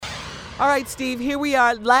All right, Steve, here we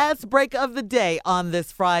are. Last break of the day on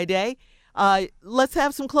this Friday. Let's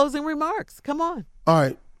have some closing remarks. Come on. All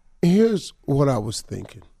right. Here's what I was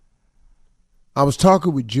thinking. I was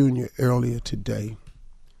talking with Junior earlier today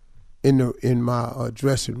in my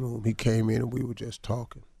dressing room. He came in and we were just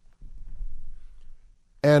talking.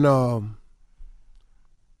 And,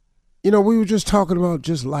 we were just talking about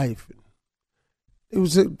just life. It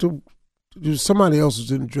was somebody else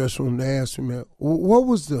was in the dressing room. They asked me, what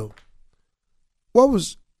was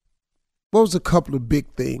a couple of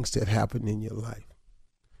big things that happened in your life?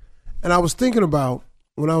 And I was thinking about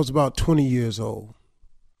when I was about 20 years old,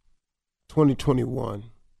 21.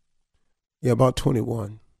 Yeah, about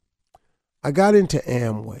 21. I got into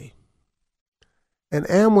Amway. And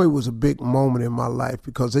Amway was a big moment in my life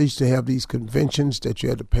because they used to have these conventions that you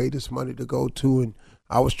had to pay this money to go to. And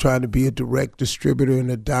I was trying to be a direct distributor in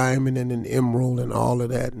a diamond and an emerald and all of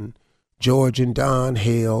that. And George and Don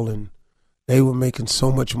Hale, and they were making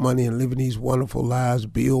so much money and living these wonderful lives,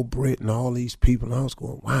 Bill Britt and all these people. And I was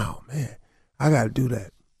going, wow, man, I got to do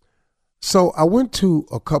that. So I went to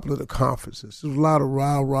a couple of the conferences. There was a lot of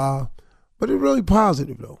rah-rah, but it was really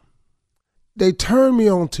positive, though. They turned me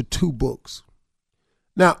on to 2 books.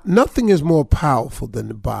 Now, nothing is more powerful than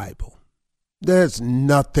the Bible. There's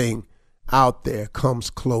nothing out there comes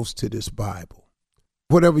close to this Bible.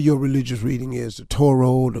 Whatever your religious reading is, the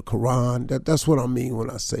Torah, the Quran, that's what I mean when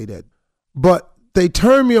I say that. But they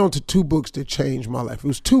turned me on to 2 books that changed my life. It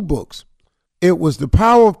was 2 books. It was The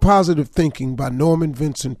Power of Positive Thinking by Norman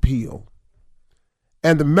Vincent Peale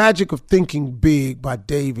and The Magic of Thinking Big by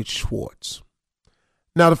David Schwartz.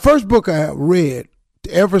 Now, the first book I read,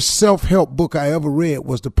 ever self-help book I ever read,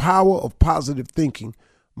 was The Power of Positive Thinking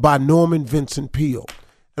by Norman Vincent Peale.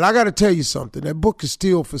 And I got to tell you something, that book is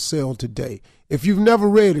still for sale today. If you've never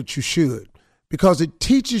read it, you should, because it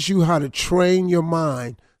teaches you how to train your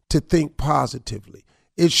mind to think positively.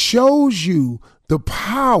 It shows you the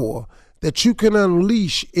power that you can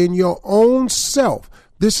unleash in your own self.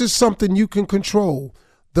 This is something you can control.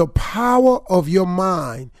 The power of your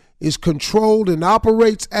mind is controlled and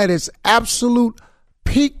operates at its absolute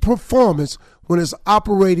peak performance when it's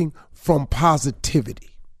operating from positivity.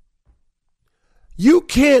 You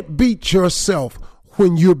can't beat yourself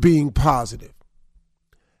when you're being positive.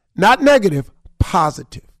 Not negative,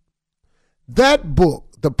 positive. That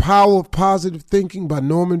book, The Power of Positive Thinking by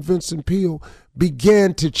Norman Vincent Peale,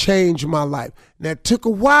 began to change my life. Now, it took a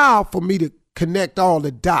while for me to connect all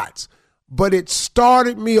the dots, but it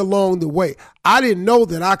started me along the way. I didn't know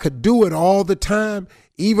that I could do it all the time,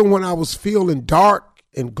 even when I was feeling dark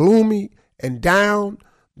and gloomy and down,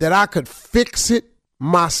 that I could fix it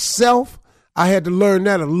myself. I had to learn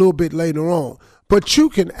that a little bit later on. But you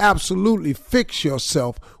can absolutely fix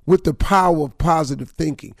yourself with the power of positive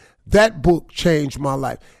thinking. That book changed my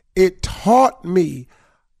life. It taught me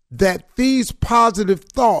that these positive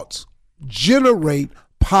thoughts generate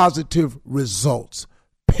positive results,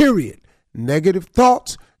 period. Negative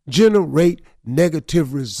thoughts generate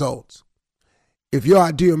negative results. If your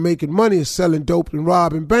idea of making money is selling dope and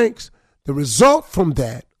robbing banks, the result from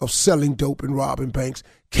that of selling dope and robbing banks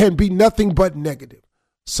can be nothing but negative.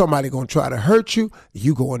 Somebody going to try to hurt you,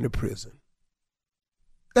 you go into prison.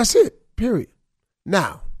 That's it, period.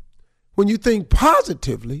 Now, when you think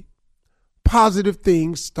positively, positive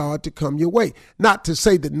things start to come your way. Not to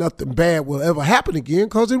say that nothing bad will ever happen again,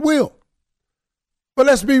 because it will. But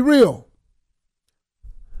let's be real.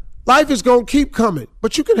 Life is going to keep coming,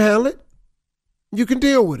 but you can handle it. You can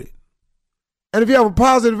deal with it. And if you have a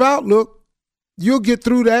positive outlook, you'll get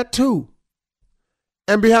through that too.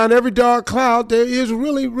 And behind every dark cloud, there is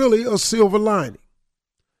really, really a silver lining.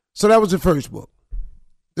 So that was the first book.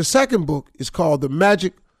 The second book is called The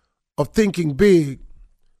Magic of Thinking Big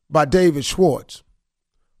by David Schwartz.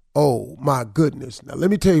 Oh, my goodness. Now, let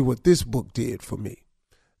me tell you what this book did for me.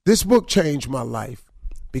 This book changed my life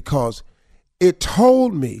because it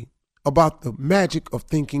told me about the magic of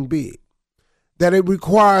thinking big, that it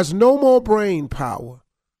requires no more brain power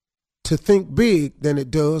to think big than it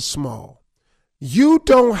does small. You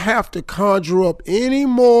don't have to conjure up any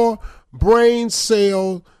more brain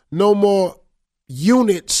cells, no more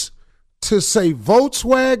units to say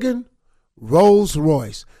Volkswagen, Rolls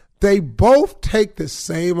Royce. They both take the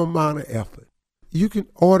same amount of effort. You can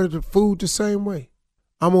order the food the same way.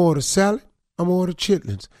 I'm going to order salad, I'm going to order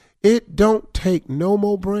chitlins. It don't take no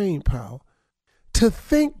more brain power. To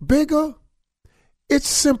think bigger, it's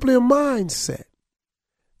simply a mindset.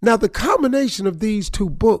 Now, the combination of these 2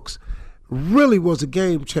 books really was a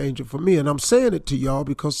game changer for me. And I'm saying it to y'all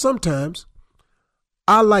because sometimes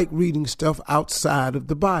I like reading stuff outside of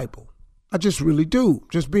the Bible. I just really do.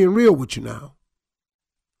 Just being real with you now.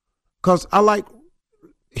 because I like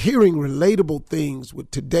hearing relatable things with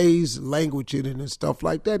today's language in it and stuff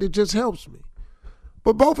like that. It just helps me.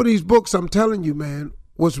 But both of these books, I'm telling you, man,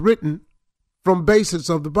 was written from basis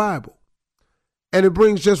of the Bible. And it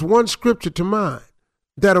brings just one scripture to mind,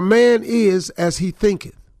 that a man is as he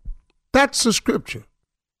thinketh. That's the scripture.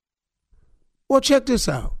 Well, check this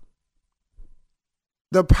out.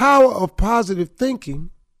 The power of positive thinking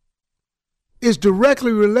is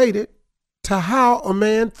directly related to how a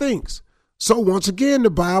man thinks. So once again, the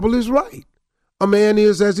Bible is right. A man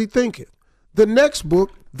is as he thinketh. The next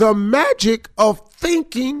book, The Magic of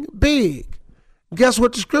Thinking Big. Guess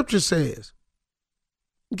what the scripture says?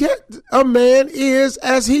 A man is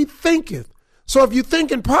as he thinketh. So if you're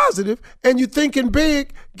thinking positive and you're thinking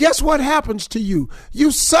big, guess what happens to you?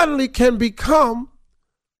 You suddenly can become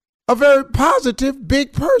a very positive,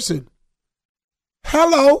 big person.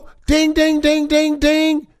 Hello, ding, ding, ding, ding,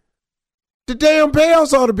 ding. The damn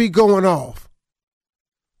bells ought to be going off.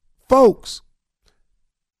 Folks,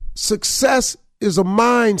 success is a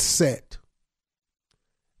mindset.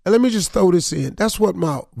 And let me just throw this in. That's what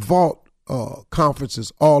my Vault conference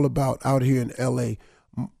is all about out here in L.A.,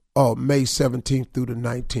 May 17th through the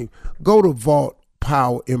 19th. Go to Vault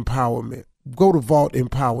Power Empowerment. Go to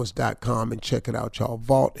vaultempowers.com and check it out, y'all.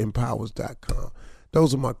 vaultempowers.com.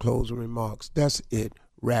 Those are my closing remarks. That's it.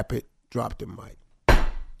 Wrap it. Drop the mic.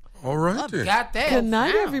 All right, then. Got that. Good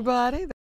night, Wow. everybody.